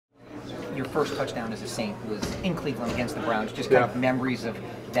your first touchdown as a Saint was in Cleveland against the Browns. Just kind of memories of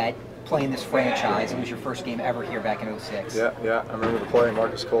that, playing this franchise. It was your first game ever here back in '06. Yeah. I remember the play,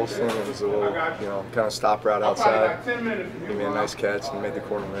 Marcus Colston. It was a little, kind of stop route outside. He made a nice catch and made the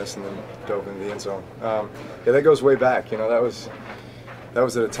corner miss, and then dove into the end zone. That goes way back. That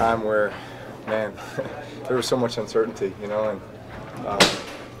was at a time where, man, there was so much uncertainty. And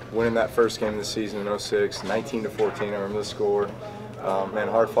winning that first game of the season in '06, 19-14. I remember the score. Man,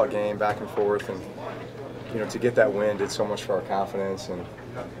 hard-fought game, back and forth, and to get that win did so much for our confidence, and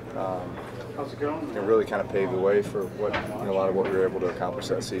it really kind of paved the way for what a lot of what we were able to accomplish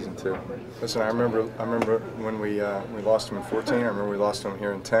that season too. Listen, I remember when we lost them in 14. I remember we lost them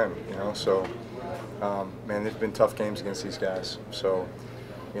here in 10. So man, there's been tough games against these guys. So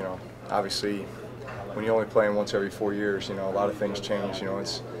obviously, when you only play them once every 4 years, a lot of things change.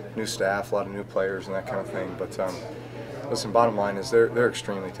 It's new staff, a lot of new players, and that kind of thing. But listen, bottom line is they're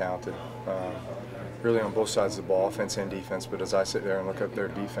extremely talented. Really on both sides of the ball, offense and defense. But as I sit there and look at their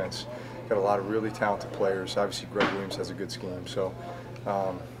defense, got a lot of really talented players. Obviously, Greg Williams has a good scheme. So,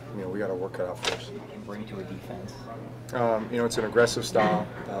 we got to work it out for us. Bring to a defense. It's an aggressive style.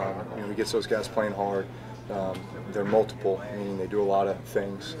 We get those guys playing hard. They're multiple, meaning they do a lot of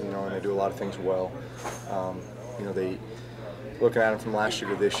things. And they do a lot of things well. They. Looking at them from last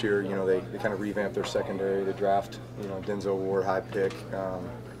year to this year, they kind of revamped their secondary. They draft, Denzel Ward, high pick,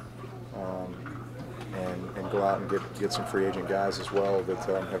 and go out and get some free agent guys as well that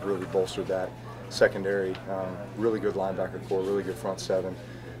have really bolstered that secondary. Really good linebacker core, really good front seven.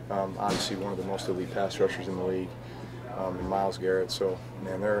 Obviously one of the most elite pass rushers in the league, and Myles Garrett. So,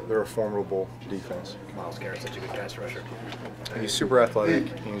 man, they're a formidable defense. Myles Garrett's such a good pass rusher. He's super athletic.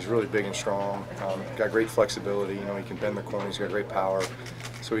 He's really big and strong. Got great flexibility. He can bend the corner. He's got great power.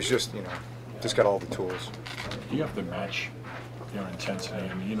 So he's just got all the tools. You have to match their intensity.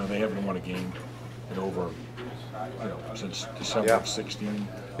 I mean, they haven't won a game in over, since December of '16.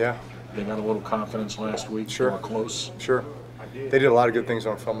 Yeah. They got a little confidence last week. Sure. They were close. Sure. They did a lot of good things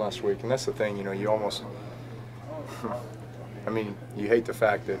on film last week, and that's the thing. You almost. You hate the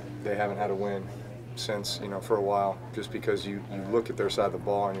fact that they haven't had a win since, for a while, just because you look at their side of the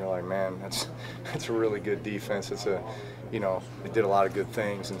ball and you're like, man, that's a really good defense. It's they did a lot of good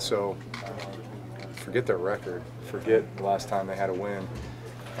things, and so forget their record. Forget the last time they had a win.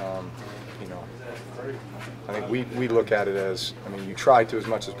 I think we look at it as, you try to as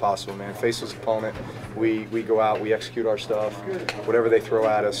much as possible, man. Faceless opponent, we go out, we execute our stuff. Whatever they throw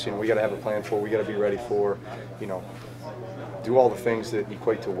at us, we got to have a plan for, we got to be ready for, do all the things that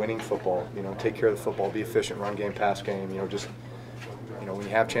equate to winning football. Take care of the football, be efficient, run game, pass game. When you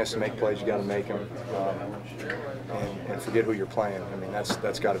have a chance to make plays, you got to make them, and forget who you're playing.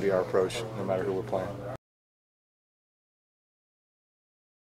 That's got to be our approach, no matter who we're playing.